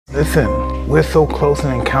Listen, we're so close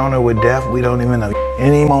in encounter with death, we don't even know.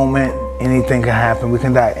 Any moment, anything can happen. We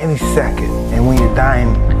can die any second. And when you're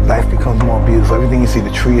dying, life becomes more beautiful. Everything you see,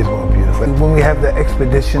 the tree is more beautiful. When we have the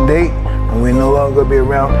expedition date, when we're no longer be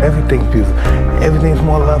around, everything's beautiful. Everything's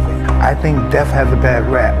more loving. I think death has a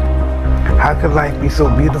bad rap. How could life be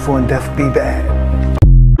so beautiful and death be bad?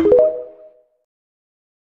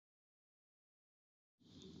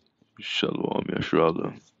 Shalom,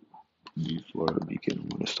 Yashrala. Before I begin, I'm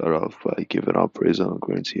going to start off by giving all praise and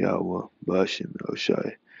glory to Yahweh, Bashim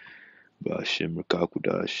Elshai, Bashim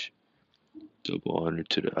Rakakudash. Double honor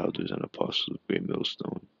to the elders and apostles of Great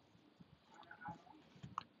Millstone.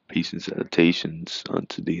 Peace and salutations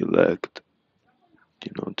unto the elect.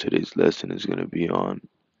 Today's lesson is going to be on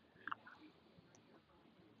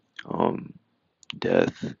um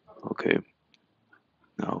death. Okay,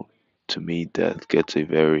 now to me, death gets a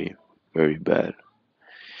very, very bad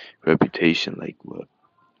reputation, like what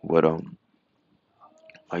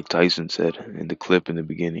Mike Tyson said in the clip in the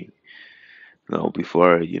beginning. Now,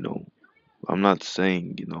 I'm not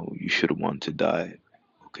saying, you should want to die,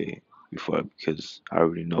 okay, because I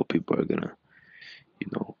already know people are gonna,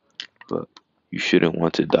 you know, but you shouldn't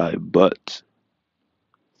want to die. But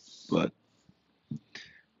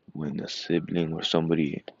when a sibling or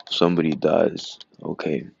somebody dies,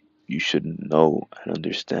 okay, you should know and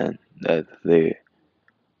understand that they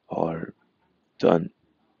are done.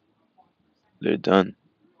 They're done,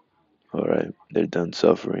 all right? They're done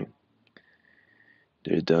suffering.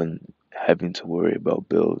 They're done having to worry about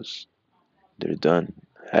bills. They're done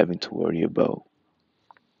having to worry about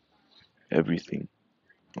everything,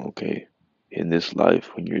 okay? In this life,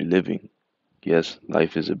 when you're living, yes,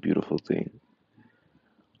 life is a beautiful thing.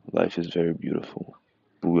 Life is very beautiful.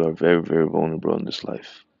 But we are very, very vulnerable in this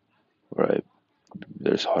life, right?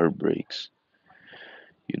 There's heartbreaks,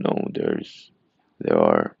 there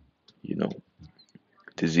are, you know,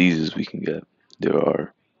 diseases we can get. There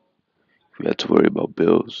are, we have to worry about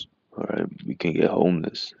bills, all right? We can get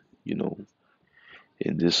homeless, you know.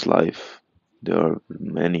 In this life, there are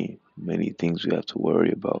many, many things we have to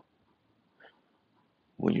worry about.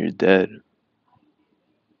 When you're dead,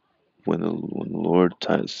 when the Lord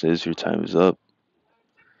says your time is up,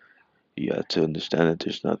 you have to understand that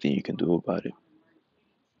there's nothing you can do about it.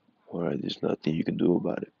 All right, there's nothing you can do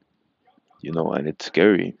about it. And it's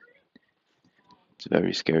scary. It's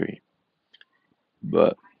very scary.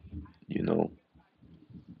 But you know,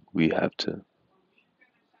 we have to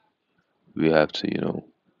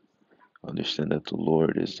understand that the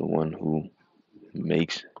Lord is the one who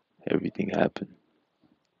makes everything happen.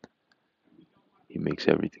 He makes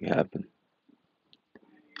everything happen.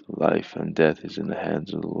 Life and death is in the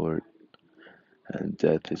hands of the Lord, and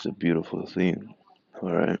death is a beautiful thing.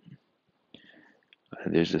 All right.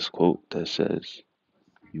 And there's this quote that says,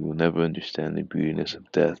 "You will never understand the beautiness of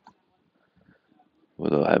death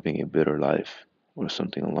without having a bitter life," or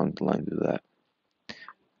something along the lines of that.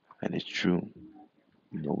 And it's true.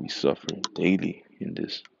 We suffer daily in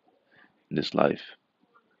this life.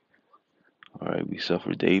 All right, we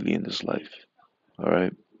suffer daily in this life. All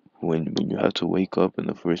right, when you have to wake up and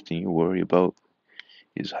the first thing you worry about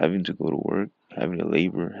is having to go to work, having to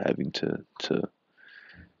labor, having to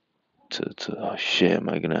oh shit, am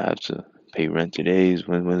I gonna have to pay rent today?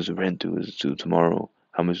 When's the rent due? Is it due tomorrow?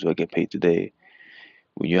 How much do I get paid today?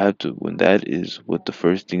 When that is what the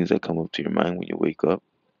first things that come up to your mind when you wake up,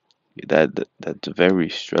 that's a very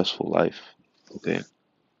stressful life. Okay.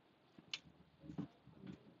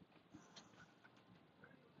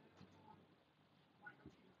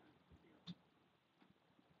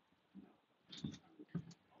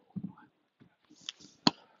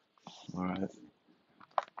 All right.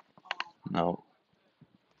 Now,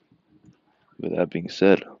 with that being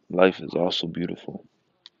said, life is also beautiful.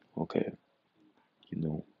 Okay. You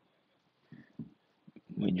know,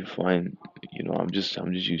 when you find, I'm just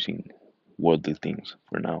using worldly things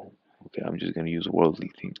for now. Okay, I'm just gonna use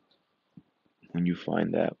worldly things. When you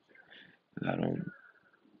find that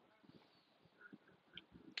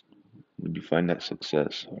when you find that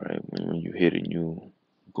success, all right, when you hit a new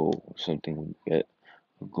goal or something, when you get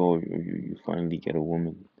a goal, or you finally get a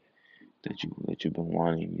woman that you've been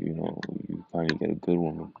wanting, you finally get a good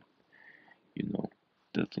woman, you know,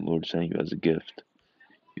 that the Lord sent you as a gift,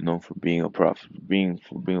 for being a prophet,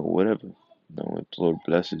 for being a whatever. If the Lord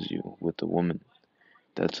blesses you with a woman,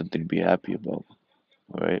 that's something to be happy about.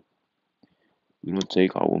 All right, we don't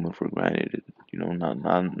take our women for granted.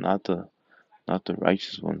 Not the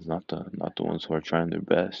righteous ones, not the ones who are trying their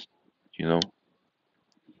best. You know,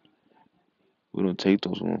 we don't take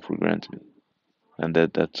those women for granted, and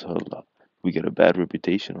that's a lot. We get a bad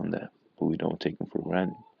reputation on that, but we don't take them for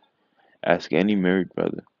granted. Ask any married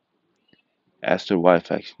brother. Ask their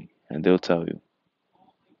wife actually, and they'll tell you.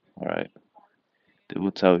 All right, they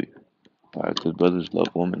will tell you. All right, because brothers love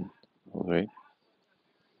women. All right,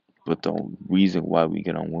 but the reason why we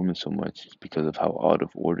get on women so much is because of how out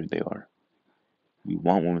of order they are. We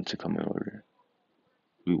want women to come in order.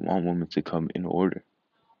 We want women to come in order.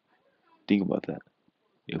 Think about that.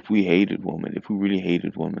 If we hated women, if we really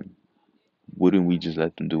hated women, wouldn't we just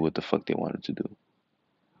let them do what the fuck they wanted to do?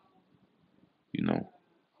 You know.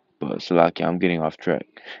 But Salaki, I'm getting off track.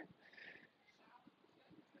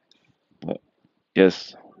 But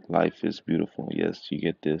yes, life is beautiful. Yes, you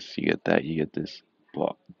get this, you get that, you get this.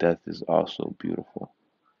 But death is also beautiful.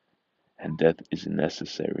 And death is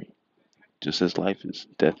necessary. Just as life is,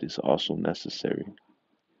 death is also necessary.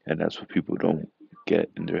 And that's what people don't get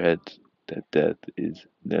in their heads. That death is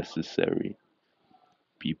necessary.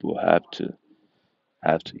 People have to,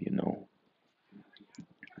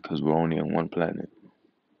 because we're only on one planet.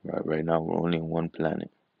 Right now we're only on one planet.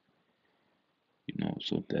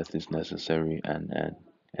 So death is necessary and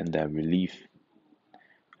that relief.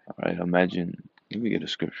 All right, imagine, let me get a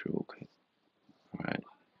scripture, okay? All right.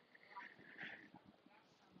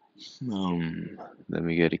 Let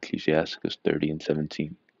me get Ecclesiasticus 30 and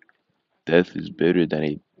 17. Death is bitter than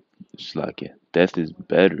a Slakia. Death is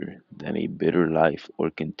better than a bitter life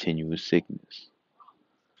or continuous sickness.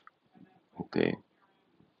 Okay.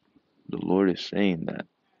 The Lord is saying that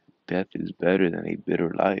death is better than a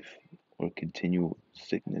bitter life or continual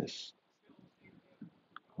sickness.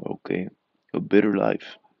 Okay. A bitter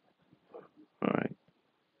life. All right.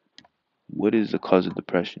 What is the cause of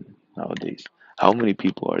depression nowadays? How many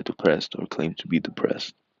people are depressed or claim to be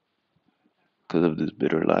depressed because of this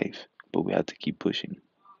bitter life? But we have to keep pushing,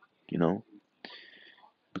 you know?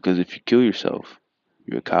 Because if you kill yourself,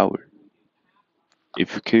 you're a coward.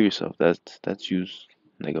 If you kill yourself, that's used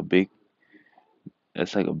like a big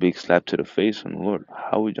that's like a big slap to the face from the Lord.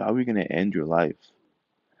 How are you gonna end your life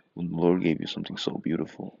when the Lord gave you something so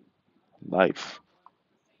beautiful? Life.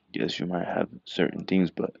 Yes, you might have certain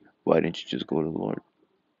things, but why didn't you just go to the Lord?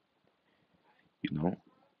 You know?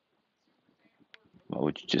 Why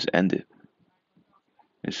would you just end it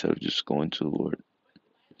instead of just going to the Lord?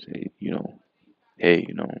 Say, hey,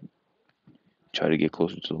 try to get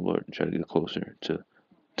closer to the Lord, try to get closer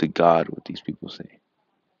to God, what these people say.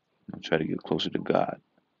 Try to get closer to God,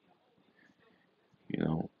 you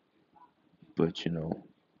know. But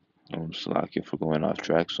Slack for going off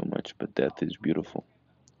track so much, but death is beautiful.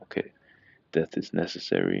 Okay. Death is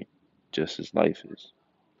necessary, just as life is.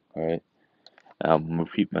 Alright? I'm gonna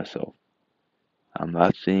repeat myself. I'm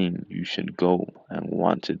not saying you should go and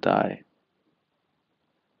want to die,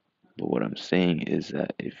 but what I'm saying is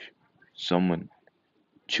that if someone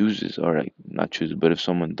chooses, alright, not chooses, but if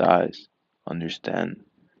someone dies, understand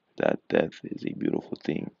that death is a beautiful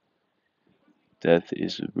thing. Death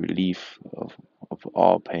is a relief of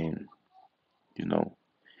all pain. You know,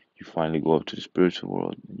 you finally go up to the spiritual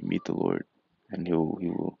world and you meet the Lord, and He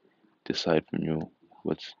will decide from you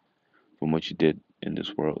what's from what you did in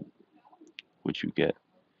this world, what you get.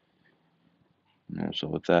 So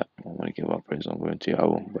with that, I want to give our praise on going to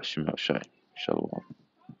Yahweh, Bashim Shai. Shalom.